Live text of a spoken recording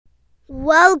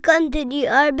Welcome to the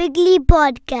Arbigly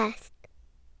podcast.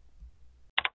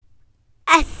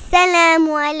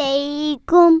 Assalamu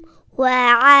alaikum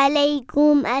wa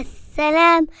alaikum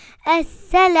assalam.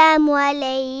 Assalamu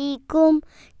alaikum.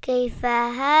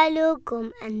 Kaifa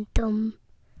halukum antum?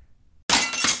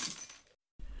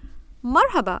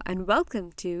 Marhaba and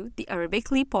welcome to the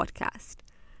Arabically podcast.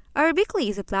 Arabically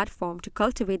is a platform to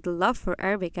cultivate the love for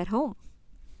Arabic at home.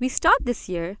 We start this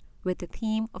year with the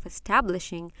theme of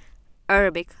establishing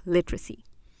Arabic literacy.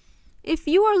 If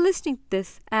you are listening to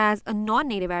this as a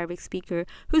non-native Arabic speaker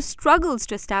who struggles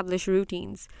to establish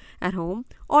routines at home,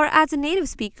 or as a native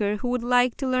speaker who would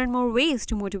like to learn more ways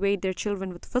to motivate their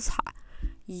children with Fusha,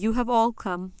 you have all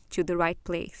come to the right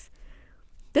place.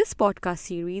 This podcast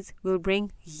series will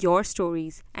bring your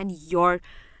stories and your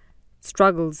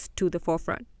struggles to the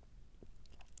forefront.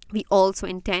 We also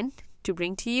intend to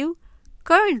bring to you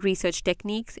current research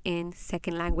techniques in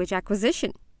second language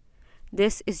acquisition.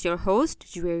 This is your host,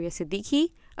 Juwaria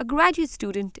Siddiqui, a graduate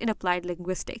student in applied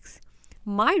linguistics.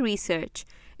 My research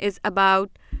is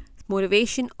about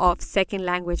motivation of second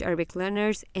language Arabic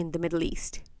learners in the Middle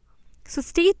East. So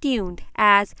stay tuned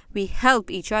as we help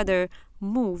each other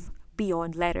move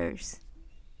beyond letters.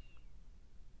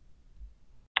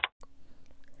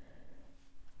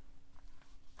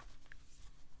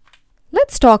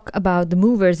 Let's talk about the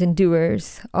movers and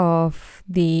doers of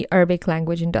the Arabic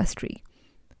language industry.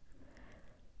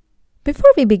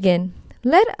 Before we begin,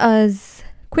 let us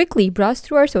quickly browse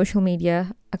through our social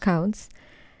media accounts,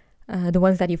 the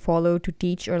ones that you follow to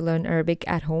teach or learn Arabic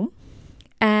at home.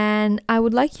 And I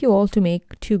would like you all to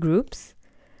make two groups.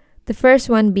 The first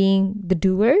one being the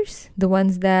doers, the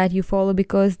ones that you follow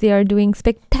because they are doing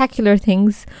spectacular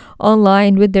things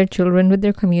online with their children, with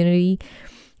their community,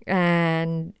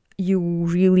 and you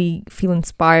really feel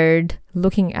inspired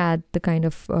looking at the kind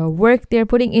of work they're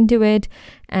putting into it,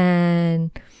 and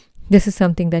this is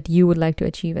something that you would like to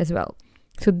achieve as well.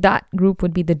 So that group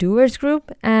would be the doers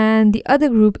group, and the other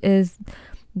group is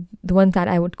the ones that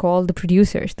I would call the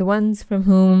producers, the ones from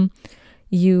whom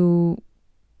you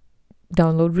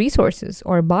download resources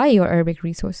or buy your Arabic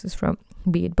resources from,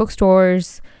 be it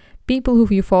bookstores, people who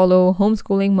you follow,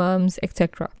 homeschooling moms,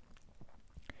 etc.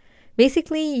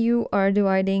 Basically, you are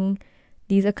dividing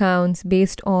these accounts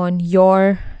based on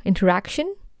your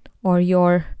interaction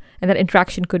and that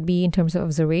interaction could be in terms of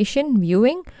observation,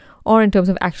 viewing, or in terms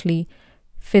of actually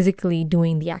physically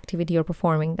doing the activity or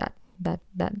performing that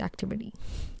activity.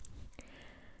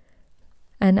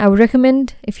 And I would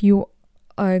recommend, if you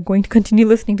are going to continue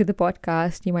listening to the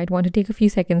podcast, you might want to take a few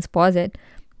seconds, pause it,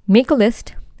 make a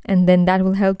list, and then that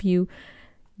will help you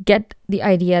get the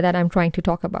idea that I'm trying to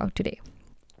talk about today.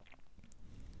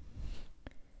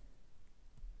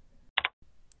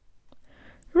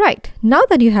 Right, now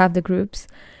that you have the groups,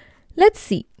 let's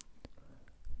see.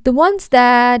 The ones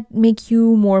that make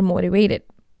you more motivated.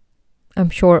 I'm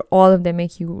sure all of them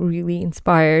make you really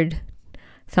inspired.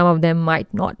 Some of them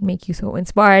might not make you so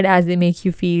inspired as they make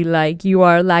you feel like you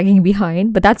are lagging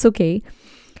behind, but that's okay.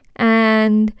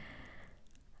 And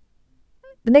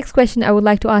the next question I would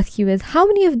like to ask you is, how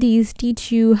many of these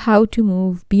teach you how to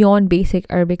move beyond basic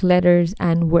Arabic letters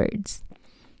and words?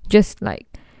 Just like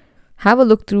have a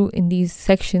look through in these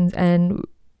sections, and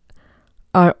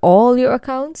are all your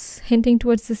accounts hinting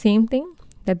towards the same thing?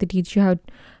 That they teach you how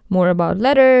more about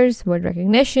letters, word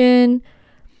recognition,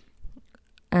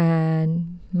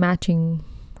 and matching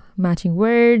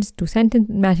words to sentence,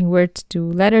 matching words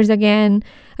to letters again.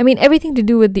 I mean, everything to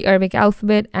do with the Arabic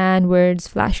alphabet and words,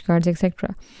 flashcards,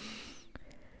 etc.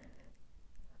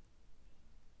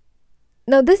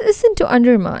 Now, this isn't to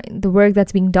undermine the work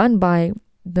that's being done by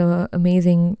the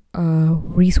amazing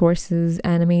resources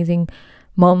and amazing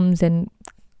moms and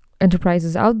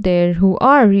enterprises out there who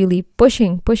are really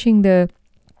pushing the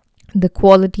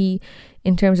quality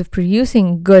in terms of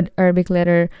producing good Arabic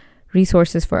letter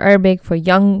resources for Arabic for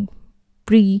young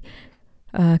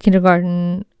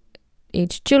kindergarten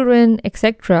age children,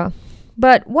 etc.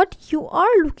 But what you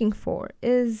are looking for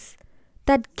is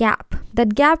that gap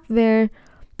where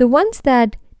the ones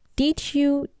that teach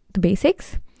you the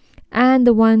basics and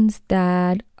the ones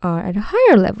that are at a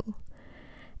higher level.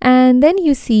 And then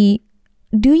you see,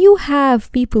 do you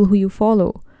have people who you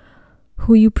follow,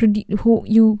 who you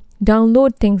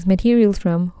download things, materials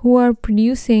from, who are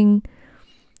producing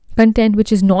content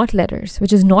which is not letters,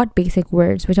 which is not basic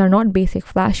words, which are not basic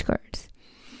flashcards?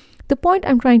 The point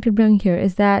I'm trying to bring here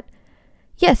is that,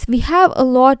 yes, we have a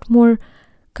lot more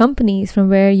companies from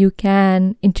where you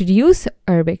can introduce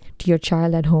Arabic to your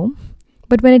child at home.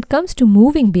 But when it comes to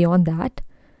moving beyond that,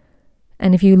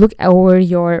 and if you look over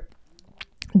your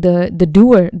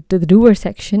the doer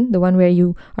section, the one where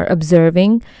you are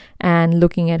observing and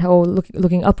looking at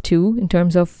looking up to in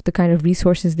terms of the kind of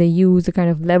resources they use, the kind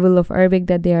of level of Arabic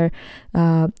that they are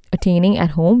attaining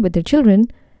at home with their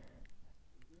children.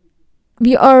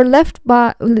 We are left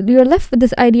with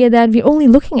this idea that we're only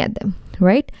looking at them,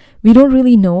 right? We don't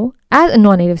really know, as a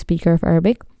non-native speaker of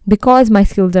Arabic, because my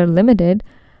skills are limited,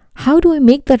 how do I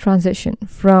make that transition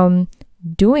from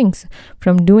doing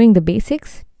the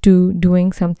basics to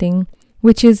doing something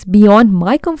which is beyond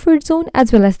my comfort zone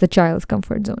as well as the child's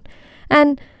comfort zone.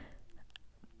 And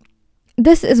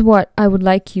this is what I would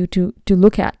like you to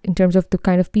look at in terms of the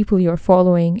kind of people you're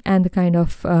following and the kind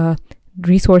of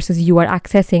resources you are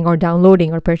accessing or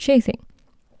downloading or purchasing.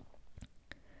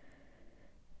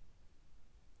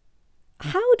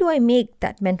 How do I make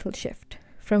that mental shift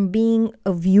from being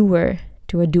a viewer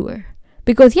to a doer?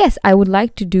 Because yes, I would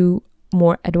like to do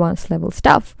more advanced level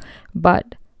stuff,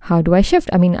 but how do I shift?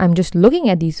 I mean, I'm just looking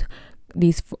at these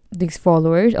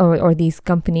followers or these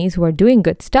companies who are doing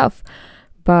good stuff,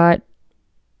 but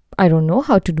I don't know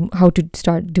how to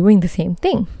start doing the same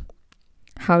thing.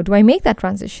 How do I make that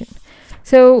transition?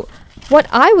 So what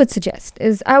I would suggest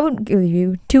is I would give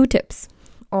you 2 tips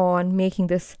on making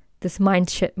this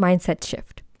mindset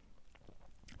shift.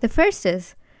 The first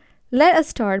is, let us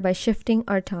start by shifting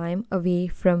our time away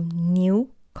from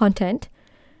new content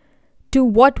to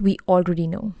what we already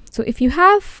know. So if you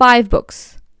have 5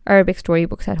 books, Arabic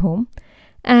storybooks at home,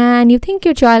 and you think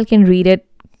your child can read it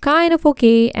kind of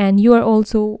okay, and you are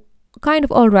also kind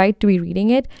of all right to be reading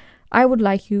it, I would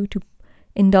like you to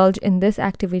indulge in this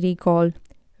activity called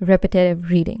repetitive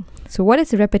reading. So what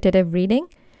is repetitive reading?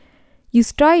 You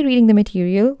try reading the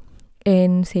material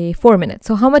in, say, 4 minutes.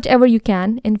 So how much ever you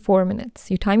can in 4 minutes.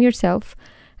 You time yourself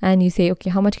and you say,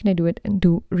 okay, how much can I do it and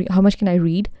how much can I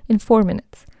read in 4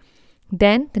 minutes?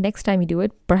 Then the next time you do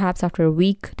it, perhaps after a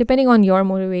week, depending on your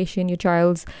motivation, your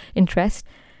child's interest,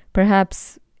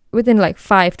 perhaps within like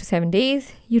 5 to 7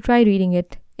 days, you try reading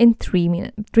it in 3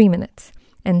 minutes.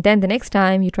 And then the next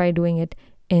time you try doing it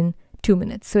in 2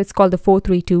 minutes. So it's called the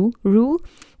 4-3-2 rule,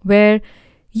 where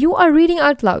you are reading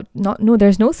out loud. No,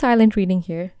 there's no silent reading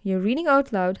here. You're reading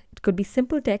out loud. It could be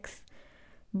simple text,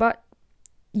 but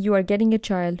you are getting your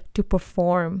child to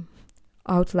perform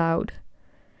out loud.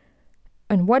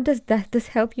 And what does this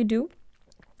help you do?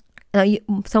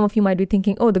 Some of you might be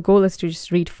thinking, oh, the goal is to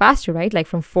just read faster, right? Like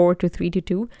from 4 to 3 to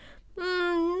 2.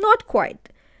 Not quite.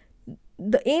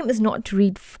 The aim is not to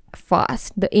read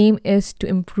fast. The aim is to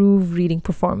improve reading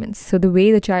performance. So the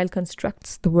way the child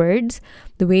constructs the words,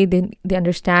 the way they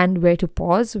understand where to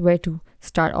pause, where to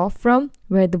start off from,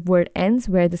 where the word ends,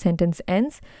 where the sentence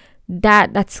ends,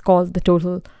 that's called the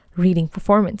total reading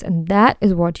performance, and that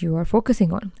is what you are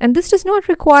focusing on. And this does not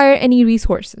require any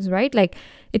resources, right? Like,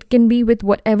 it can be with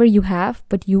whatever you have,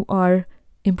 but you are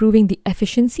improving the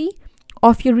efficiency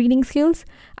of your reading skills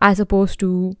as opposed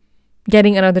to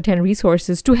getting another 10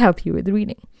 resources to help you with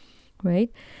reading, right?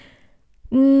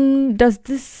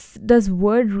 Does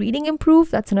word reading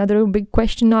improve? That's another big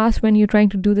question asked when you're trying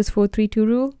to do this 4-3-2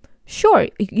 rule. Sure,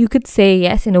 you could say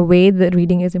yes, in a way the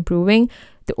reading is improving.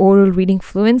 The oral reading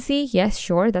fluency, yes,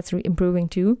 sure, that's improving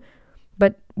too.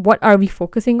 But what are we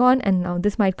focusing on? And now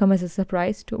this might come as a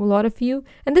surprise to a lot of you.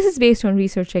 And this is based on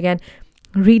research again,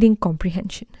 reading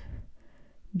comprehension.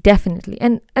 Definitely.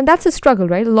 And that's a struggle,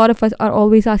 right? A lot of us are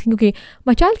always asking, okay,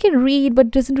 my child can read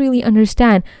but doesn't really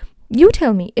understand. You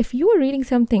tell me, if you are reading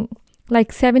something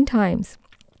like 7 times,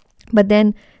 but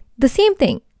then the same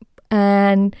thing,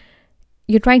 and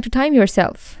you're trying to time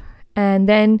yourself, and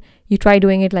then you try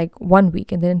doing it like 1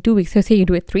 week, and then in 2 weeks, so say you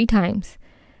do it 3 times,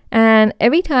 and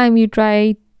every time you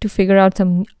try to figure out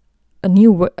a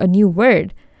new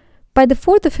word, by the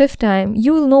 4th or 5th time,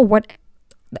 you will know what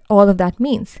all of that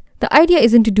means. The idea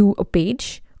isn't to do a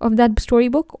page of that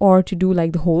storybook or to do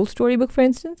like the whole storybook, for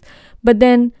instance, but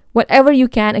then whatever you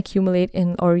can accumulate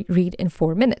in or read in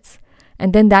 4 minutes.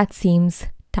 And then that seems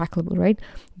tackleable, right?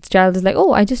 The child is like,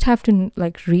 oh, I just have to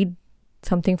like read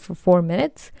something for 4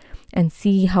 minutes and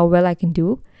see how well I can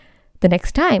do the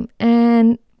next time.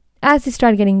 And as they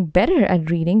start getting better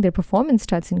at reading, their performance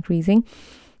starts increasing.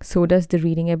 So does the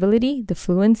reading ability, the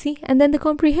fluency, and then the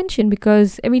comprehension,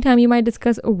 because every time you might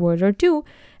discuss a word or two,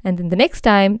 and then the next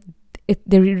time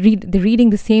they're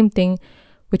reading the same thing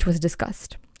which was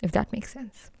discussed, if that makes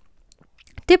sense.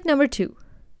 Tip number 2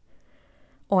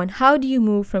 on how do you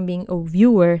move from being a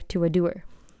viewer to a doer.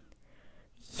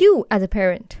 You as a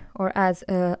parent or as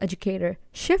an educator,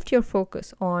 shift your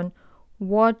focus on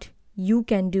what you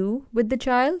can do with the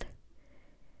child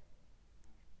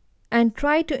and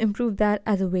try to improve that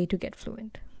as a way to get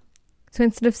fluent. So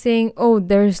instead of saying, oh,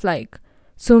 there's like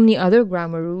so many other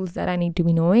grammar rules that I need to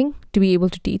be knowing to be able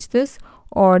to teach this,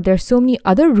 or there's so many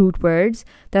other root words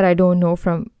that I don't know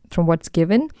from what's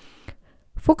given.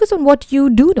 Focus on what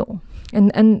you do know.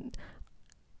 And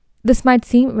this might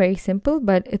seem very simple,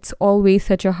 but it's always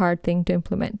such a hard thing to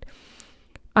implement.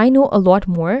 I know a lot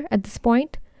more at this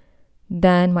point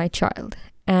than my child.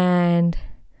 And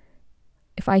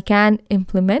if I can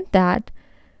implement that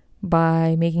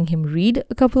by making him read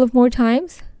a couple of more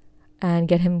times and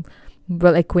get him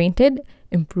well acquainted,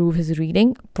 improve his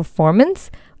reading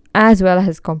performance as well as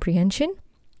his comprehension,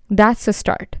 that's a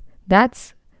start.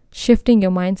 That's shifting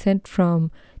your mindset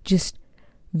from just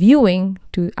viewing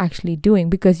to actually doing,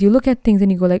 because you look at things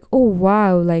and you go like, oh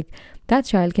wow, like that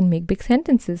child can make big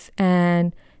sentences,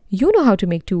 and you know how to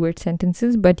make 2-word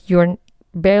sentences, but you're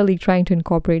barely trying to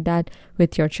incorporate that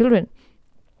with your children.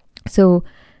 So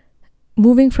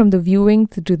moving from the viewing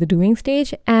to the doing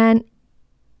stage. And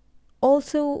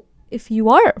also, if you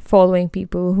are following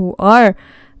people who are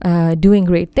doing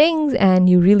great things and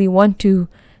you really want to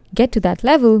get to that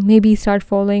level, maybe start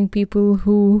following people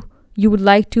who you would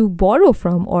like to borrow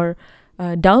from or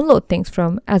download things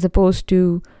from, as opposed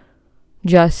to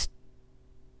just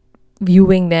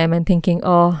viewing them and thinking,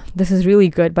 oh, this is really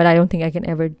good, but I don't think I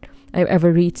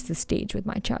ever reach this stage with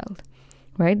my child,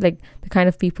 right? Like the kind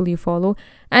of people you follow.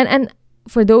 And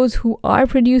for those who are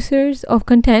producers of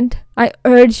content, I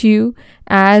urge you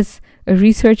as a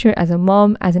researcher, as a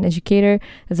mom, as an educator,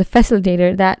 as a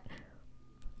facilitator, that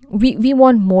we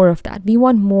want more of that. We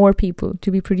want more people to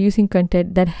be producing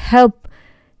content that help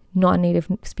non-native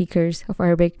speakers of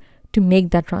Arabic to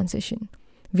make that transition.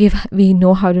 We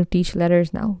know how to teach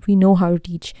letters now. We know how to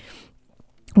teach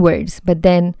words, but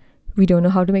then we don't know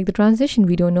how to make the transition.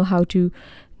 We don't know how to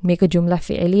make a jumla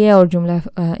fi'liya or jumla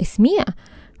ismiya,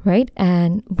 right?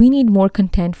 And we need more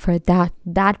content for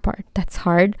that part. That's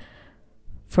hard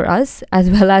for us, as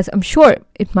well as I'm sure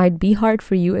it might be hard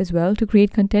for you as well to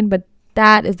create content, but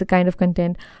that is the kind of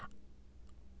content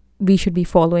we should be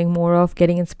following more of,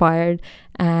 getting inspired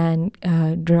and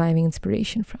deriving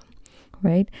inspiration from,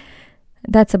 right?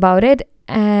 That's about it.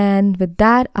 And with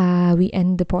that, we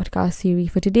end the podcast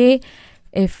series for today.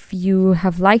 If you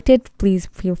have liked it, please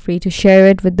feel free to share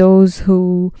it with those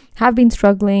who have been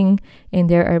struggling in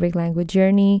their Arabic language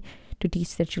journey to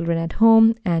teach their children at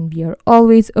home. And we are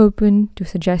always open to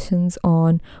suggestions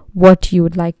on what you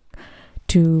would like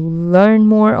to learn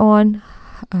more on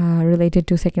related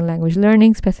to second language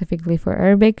learning, specifically for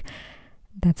Arabic.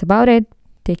 That's about it.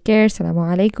 Take care. Assalamu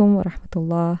alaikum wa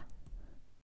rahmatullah.